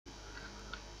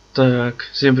Так,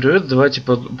 всем привет, давайте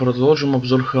продолжим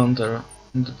обзор Хантера.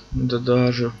 Да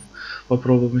даже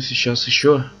попробуем сейчас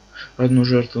еще одну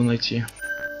жертву найти.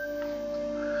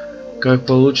 Как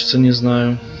получится, не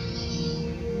знаю.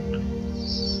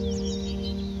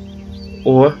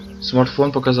 О,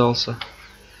 смартфон показался.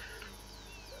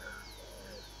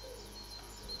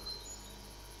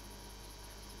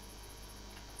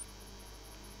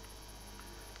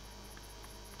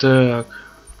 Так.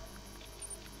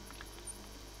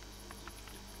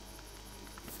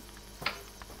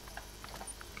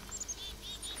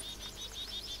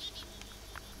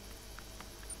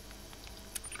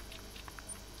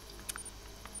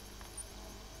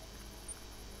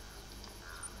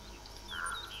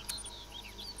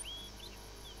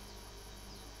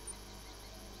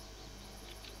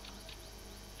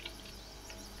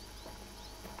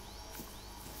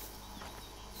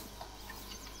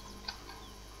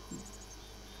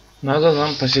 Надо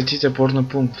нам посетить опорный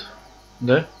пункт,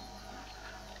 да?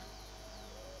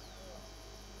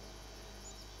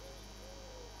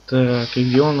 Так, и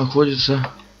где он находится?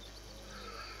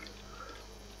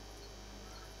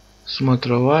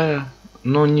 Смотровая.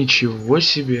 Ну ничего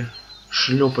себе.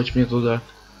 Шлепать мне туда.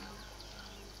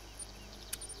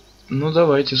 Ну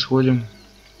давайте сходим.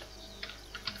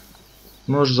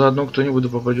 Может заодно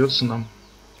кто-нибудь попадется нам.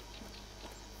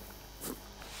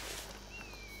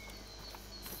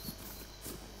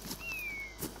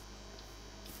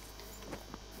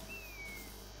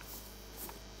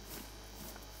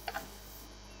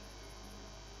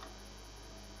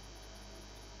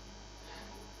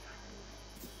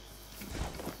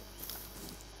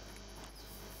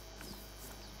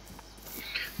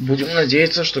 Будем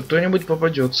надеяться, что кто-нибудь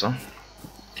попадется.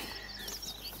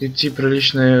 Идти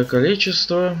приличное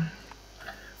количество.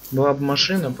 Была бы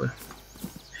машина бы.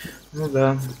 Ну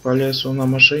да, по лесу на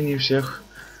машине всех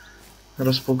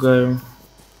распугаю.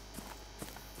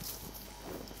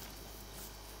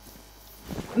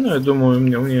 Ну, я думаю,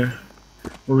 мне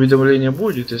уведомление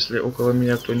будет, если около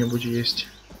меня кто-нибудь есть.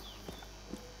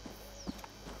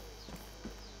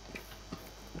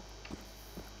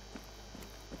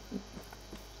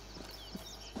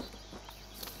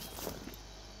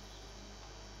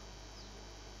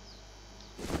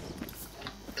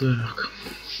 Так.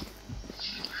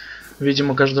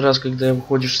 Видимо, каждый раз, когда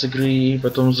выходишь с игры и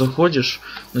потом заходишь,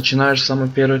 начинаешь с самой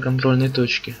первой контрольной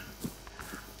точки.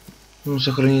 Ну,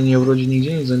 сохранение вроде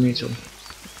нигде не заметил.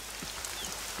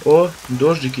 О,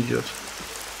 дождик идет.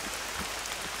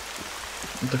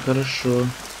 Это хорошо.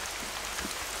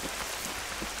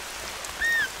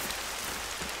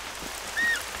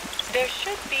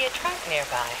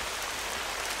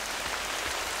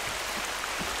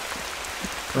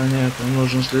 Понятно,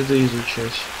 нужно следы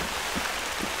изучать.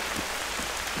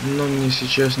 Но мне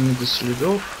сейчас не до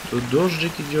следов. Тут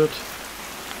дождик идет.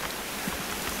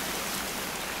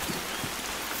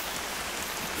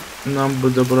 Нам бы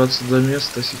добраться до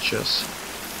места сейчас.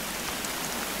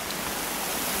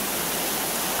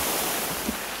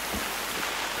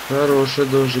 Хороший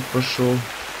дождик пошел.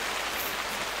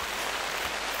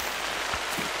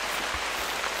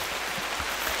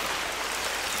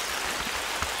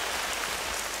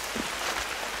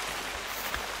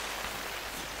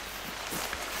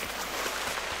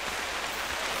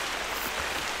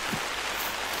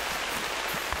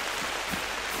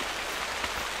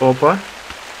 Опа.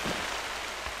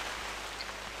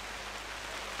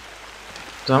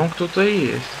 Там кто-то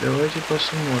есть. Давайте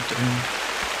посмотрим.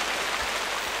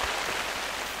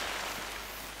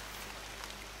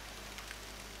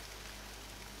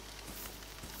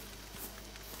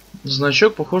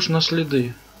 Значок похож на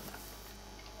следы.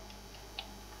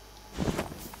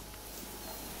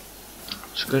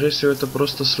 Скорее всего, это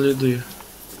просто следы.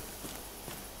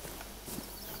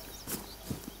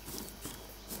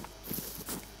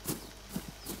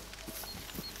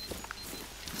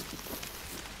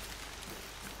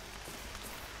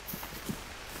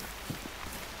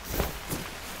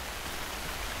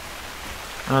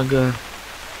 Ага.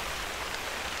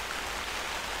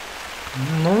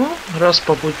 Ну, раз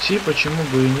по пути, почему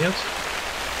бы и нет?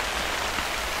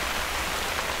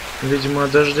 Видимо,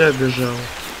 от дождя бежал.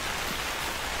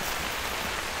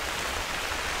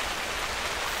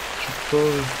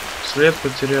 Что, след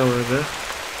потерял я, да?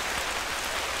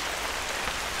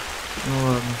 Ну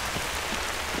ладно.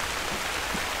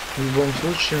 В любом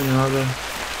случае, мне надо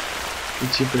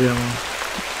идти прямо.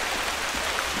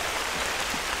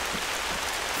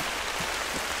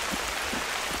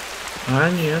 А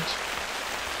нет.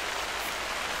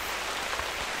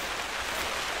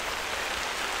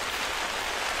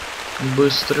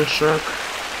 Быстрый шаг.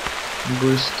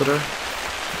 Быстро.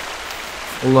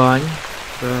 Лань.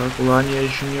 Так, лань я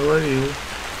еще не ловил.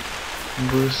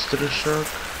 Быстрый шаг.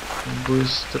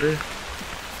 Быстрый.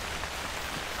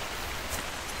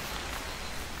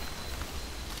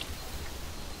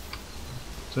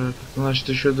 Так, значит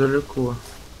еще далеко.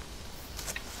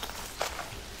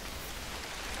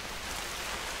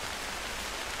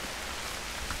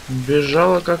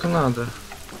 Бежала как надо.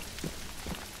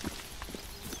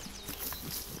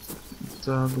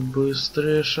 Так,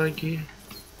 быстрые шаги.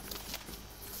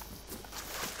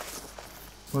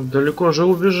 Вот далеко же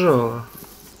убежала.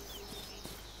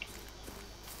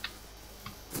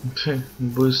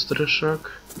 Быстрый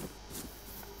шаг.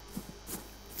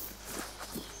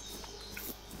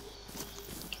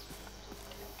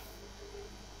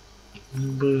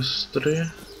 Быстрый.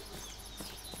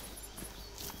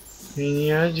 И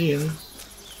не один.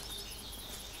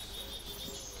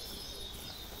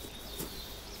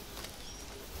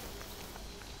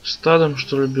 Стадом,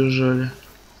 что ли, бежали?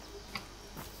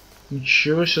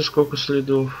 Ничего себе, сколько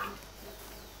следов.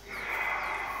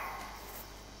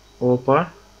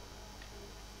 Опа.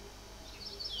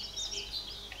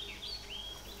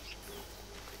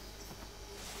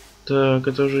 Так,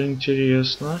 это уже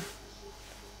интересно.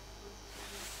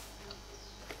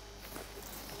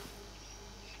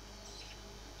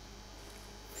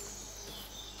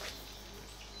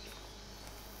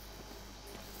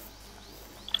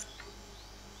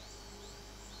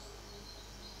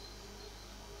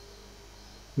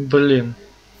 Блин.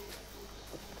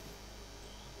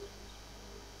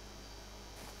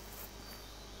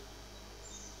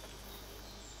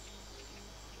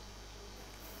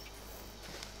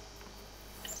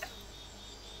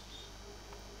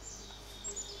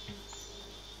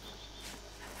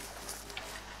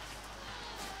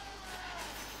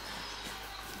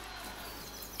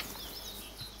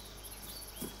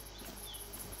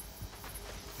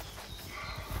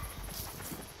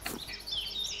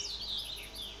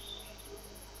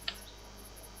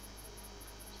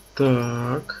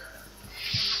 Так.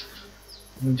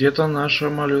 Где-то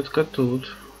наша малютка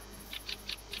тут.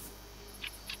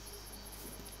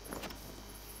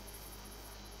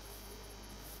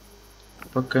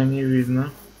 Пока не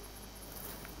видно.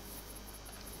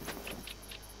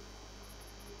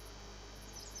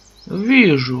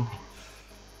 Вижу.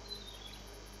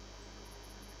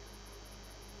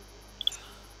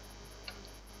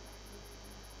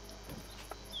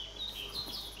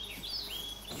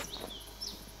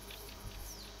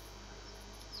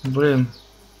 Блин,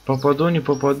 попаду, не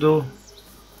попаду.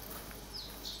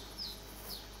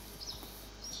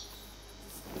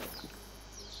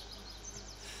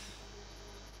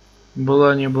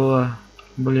 Была, не была.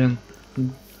 Блин.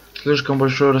 Слишком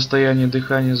большое расстояние,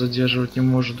 дыхание задерживать не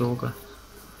может долго.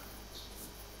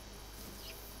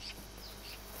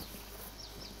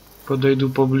 Подойду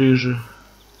поближе.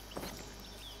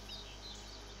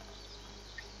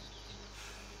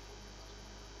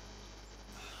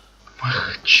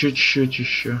 Чуть-чуть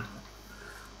еще.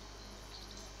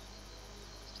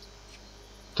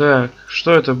 Так,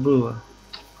 что это было?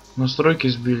 Настройки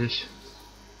сбились.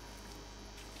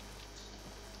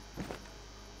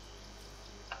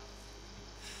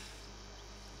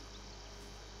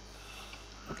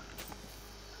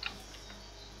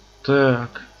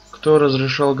 Так, кто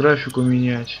разрешал графику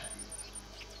менять?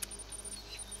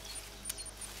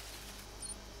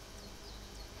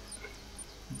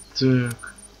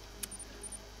 Так.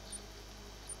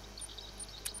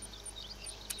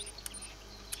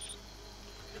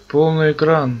 Полный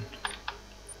экран.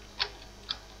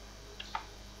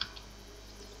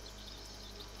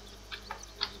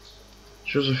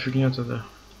 Что за фигня тогда?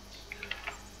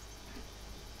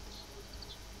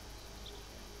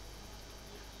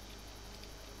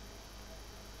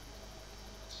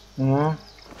 О.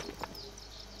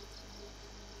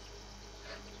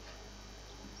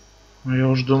 Я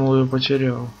уж думал, ее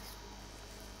потерял.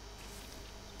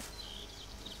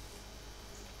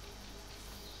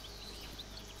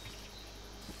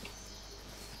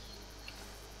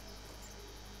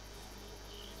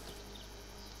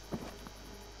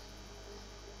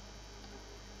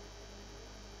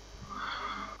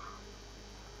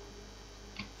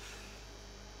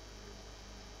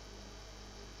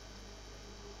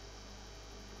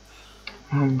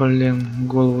 О, блин,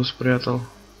 голову спрятал.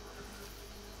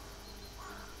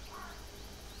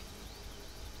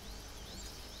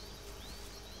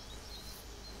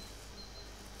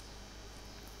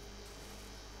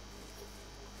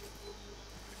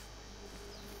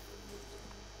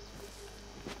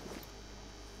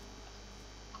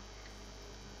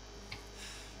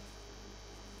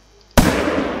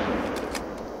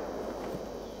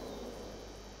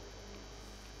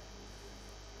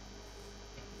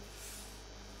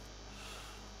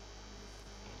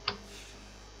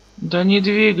 Да не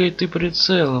двигай ты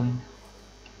прицелом.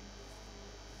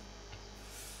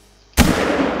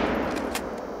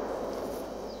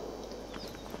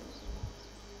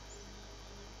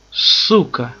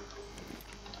 Сука.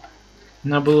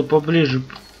 Надо было поближе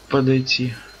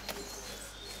подойти.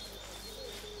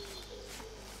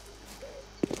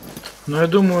 Но я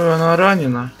думаю, она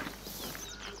ранена.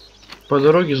 По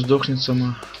дороге сдохнет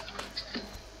сама.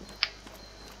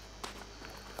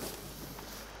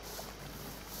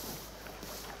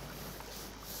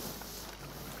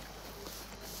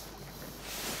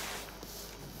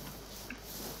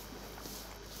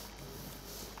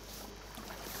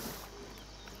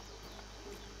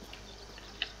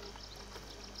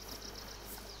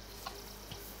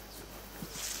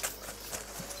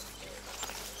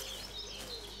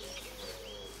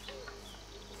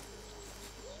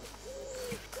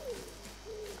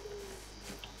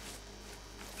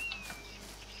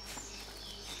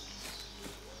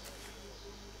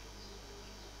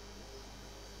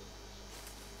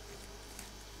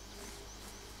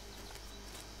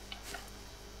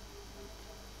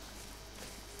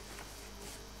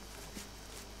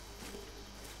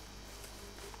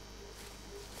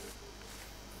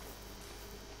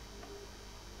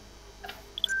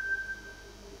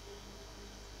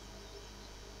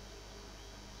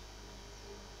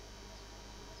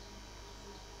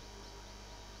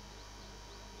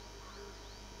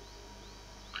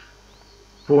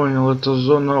 Понял, это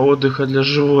зона отдыха для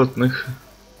животных.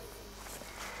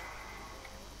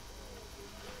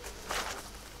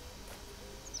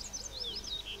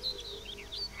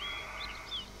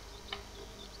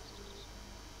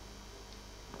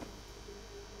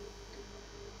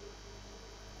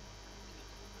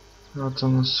 Вот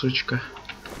она, сучка.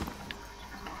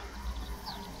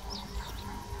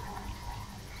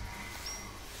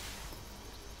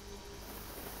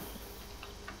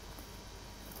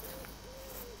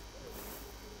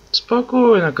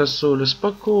 Спокойно, Косули,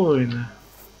 спокойно.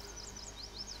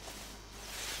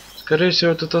 Скорее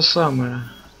всего, это то самое.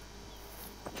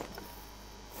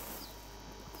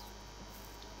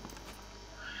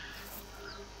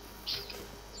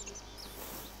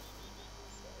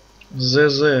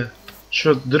 ЗЗ.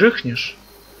 Чё, дрыхнешь?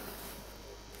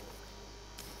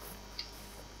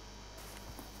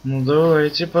 Ну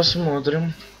давайте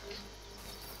посмотрим.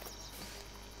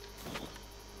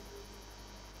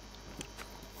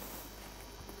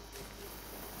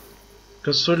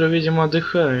 Косуля, видимо,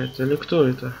 отдыхает. Или кто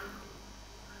это?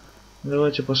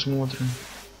 Давайте посмотрим.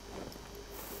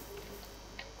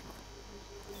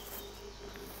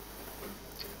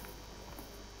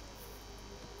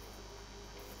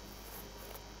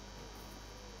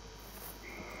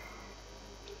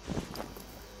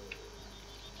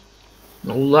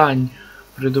 Лань.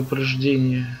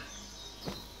 Предупреждение.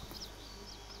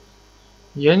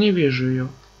 Я не вижу ее.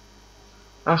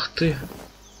 Ах ты.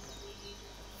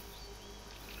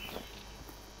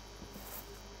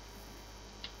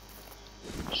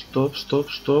 Стоп, стоп,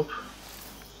 стоп.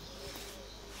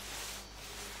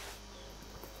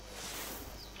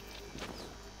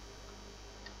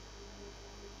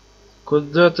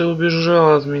 Куда ты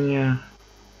убежал от меня?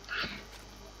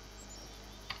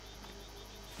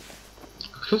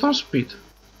 Кто там спит?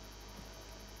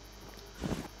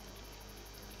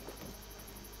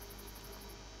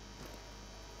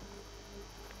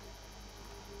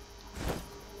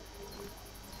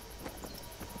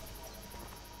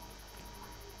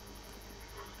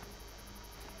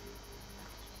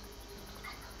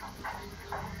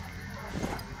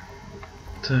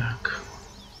 Так.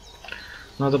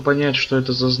 Надо понять, что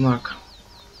это за знак.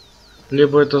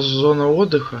 Либо это зона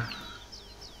отдыха.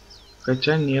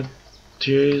 Хотя нет.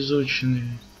 Те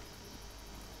изученные.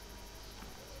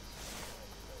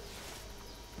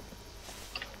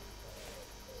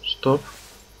 Стоп.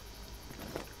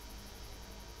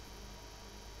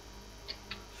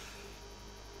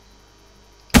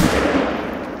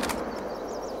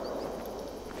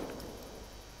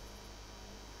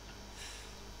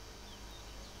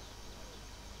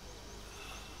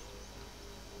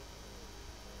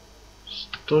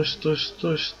 Стой, стой,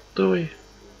 стой, стой.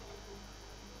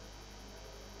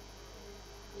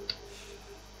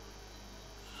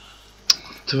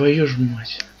 Твою ж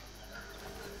мать.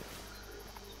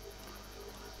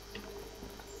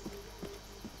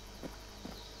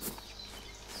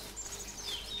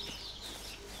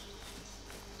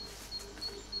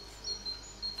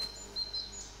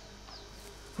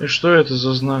 И что это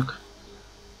за знак?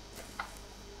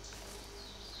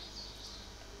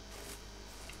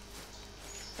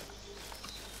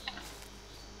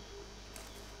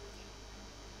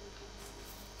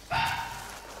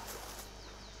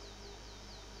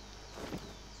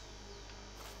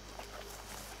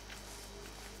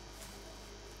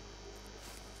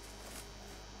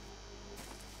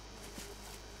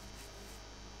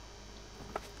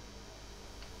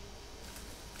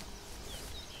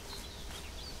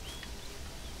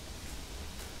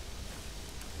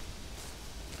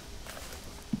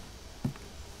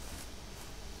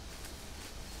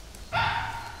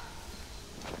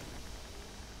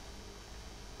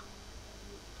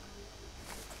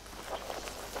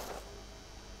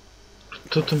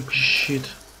 Кто там пищит?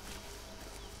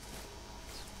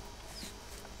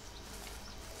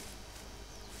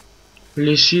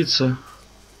 Лисица.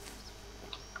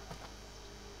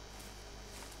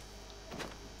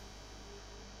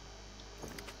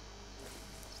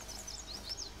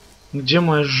 Где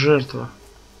моя жертва?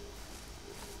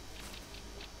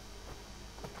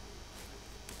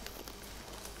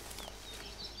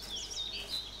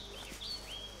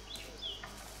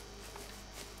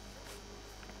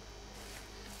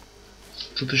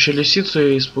 Тут еще лисицу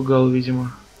я испугал,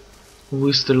 видимо,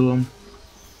 выстрелом.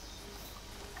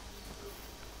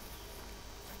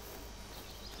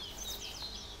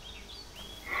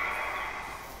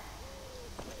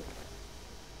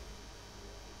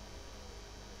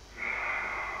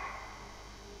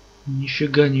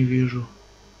 Нифига не вижу.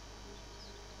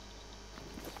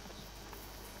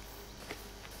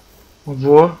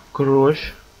 Во,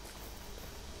 кровь.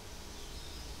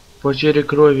 Потеря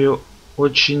крови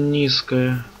очень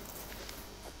низкая.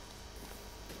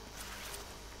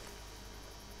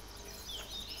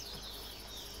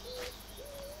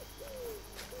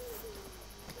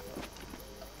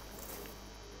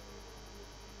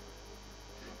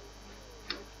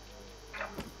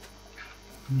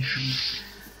 Нифига.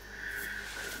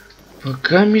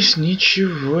 Пока мисс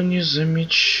ничего не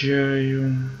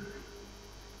замечаю.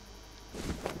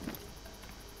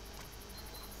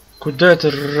 Куда эта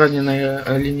раненая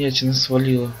оленятина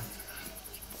свалила?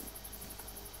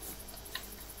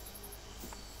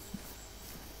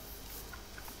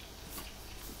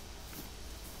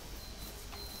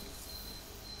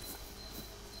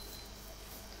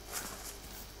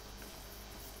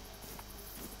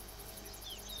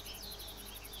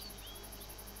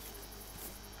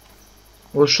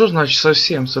 Вот что значит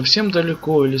совсем? Совсем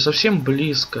далеко или совсем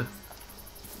близко?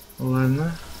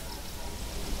 Ладно.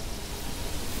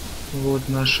 Вот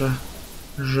наша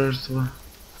жертва.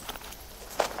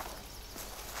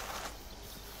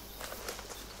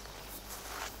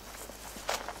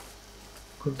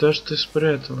 Куда ж ты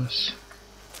спряталась?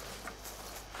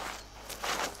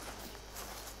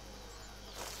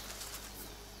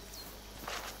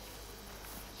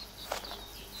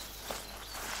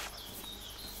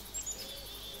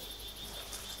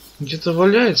 Где-то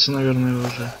валяется, наверное,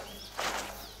 уже.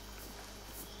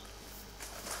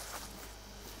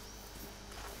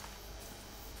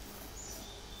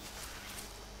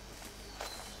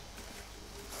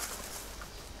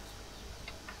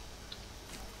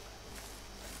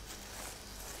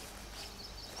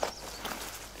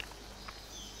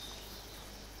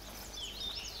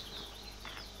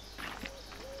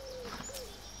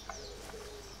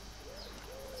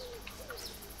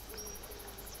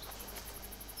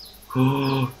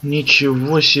 О,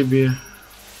 ничего себе!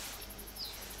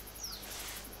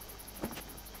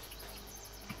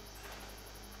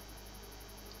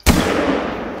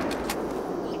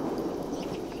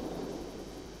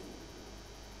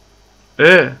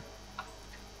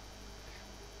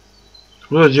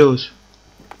 Куда делать?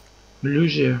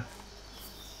 Иллюзия.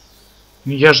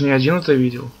 Я же не один это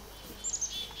видел.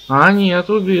 А, нет,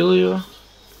 убил ее.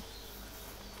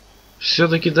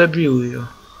 Все-таки добил ее.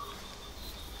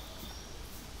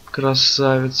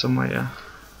 Красавица моя.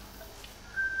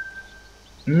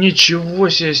 Ничего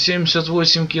себе,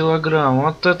 78 килограмм.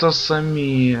 Вот это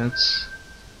самец.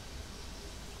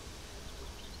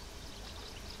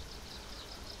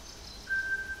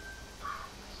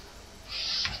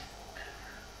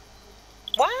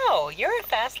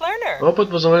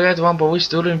 Опыт позволяет вам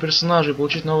повысить уровень персонажей,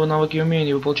 получить новые навыки и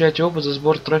умения. Вы получаете опыт за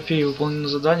сбор трофеев, выполнено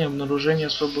задание, обнаружение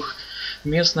особых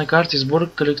мест на карте, сбор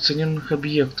коллекционированных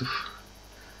объектов.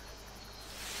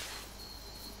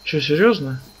 Че,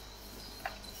 серьезно?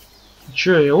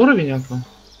 Че, я уровень апнул?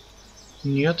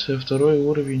 Нет, я второй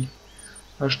уровень.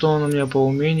 А что он у меня по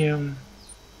умениям?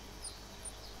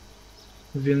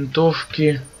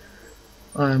 Винтовки.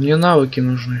 А, мне навыки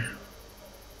нужны.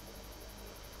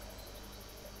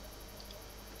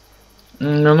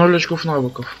 На 0 очков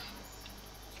навыков.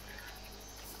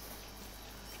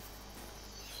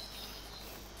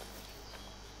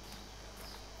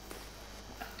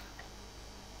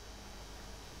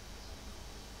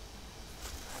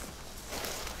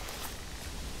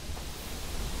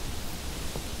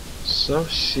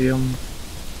 Совсем.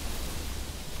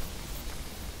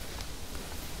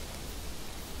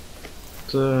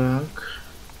 Так.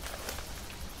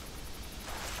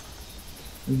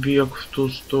 Бег в ту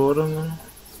сторону.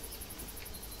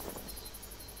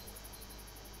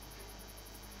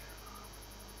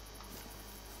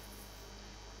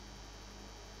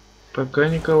 Пока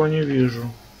никого не вижу.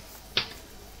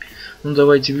 Ну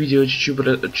давайте видео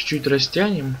чуть-чуть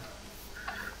растянем.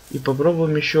 И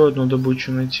попробуем еще одну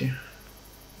добычу найти.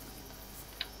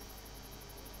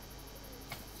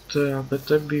 Так,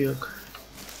 это бег.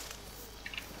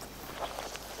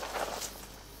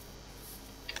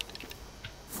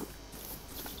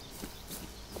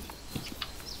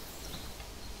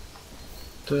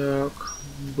 Так,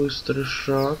 быстрый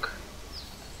шаг.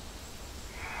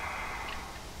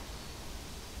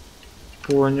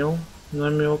 Понял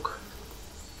намек.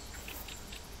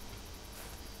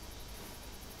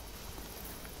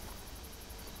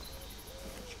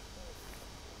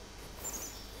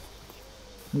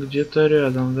 Где-то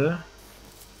рядом, да?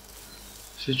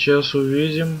 Сейчас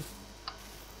увидим.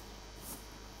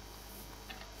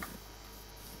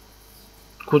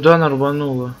 Куда она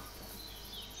рванула?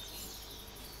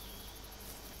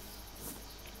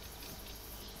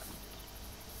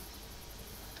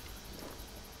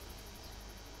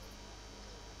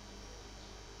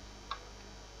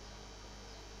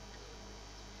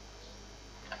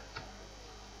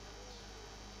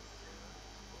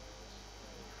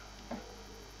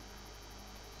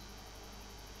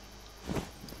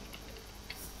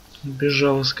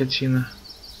 Бежала скотина.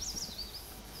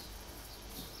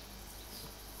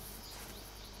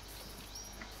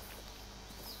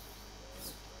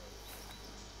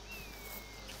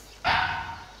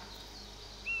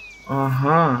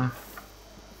 Ага.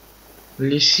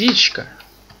 Лисичка.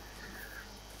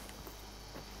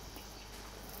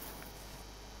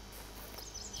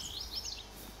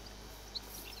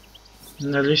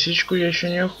 На лисичку я еще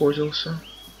не охотился.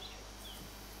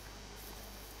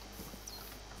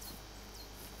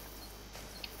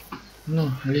 Ну,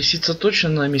 лисица точно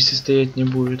на месте стоять не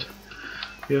будет.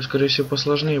 Ее, скорее всего,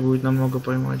 посложнее будет намного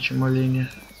поймать, чем оленя.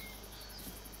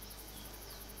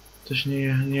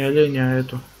 Точнее, не оленя, а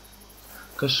эту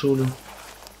косулю.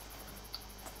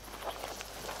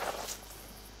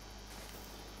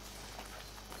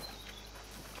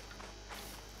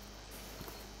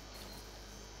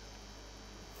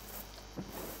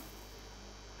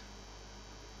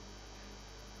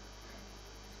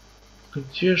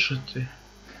 Где же ты?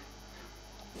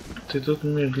 Ты тут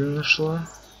медленно шла.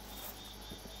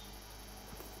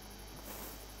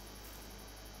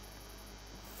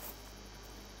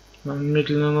 Нам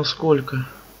медленно насколько?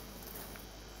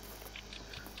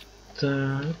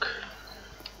 Так.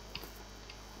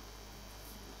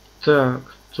 Так,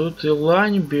 тут и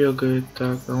лань бегает,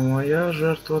 так, а моя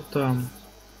жертва там.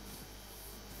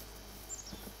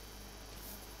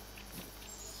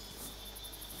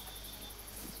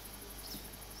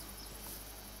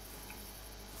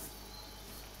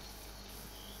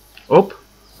 Оп!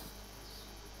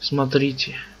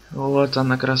 Смотрите, вот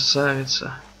она,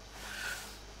 красавица.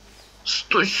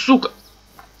 Стой, сука!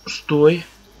 Стой!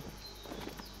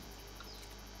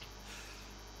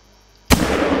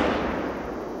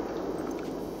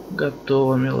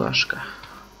 Готово, милашка.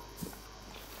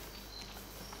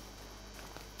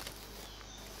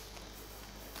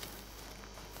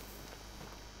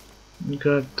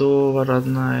 Готово,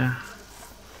 родная.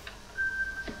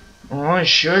 О,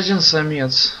 еще один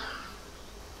самец.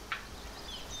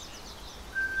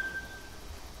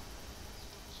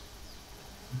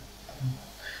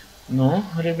 Ну,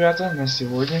 ребята, на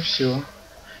сегодня все.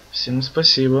 Всем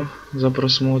спасибо за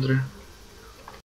просмотры.